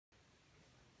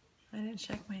didn't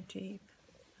check my teeth.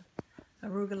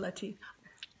 Arugula teeth.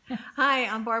 Hi,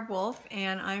 I'm Barb Wolf,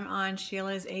 and I'm on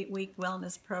Sheila's 8-week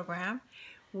wellness program.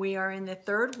 We are in the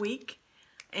 3rd week,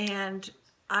 and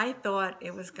I thought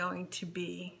it was going to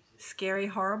be scary,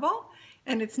 horrible,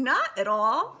 and it's not at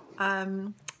all.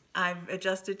 I've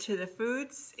adjusted to the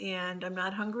foods, and I'm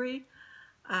not hungry.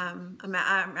 I'm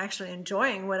actually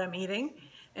enjoying what I'm eating,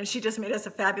 and she just made us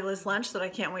a fabulous lunch that I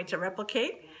can't wait to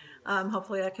replicate.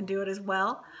 Hopefully I can do it as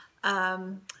well.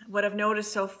 What I've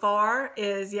noticed so far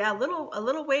is, yeah, a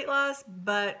little weight loss,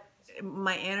 but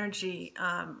my energy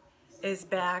is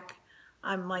back.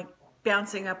 I'm like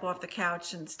bouncing up off the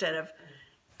couch instead of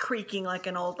creaking like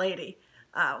an old lady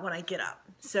when I get up.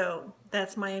 So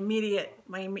that's my immediate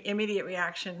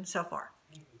reaction so far.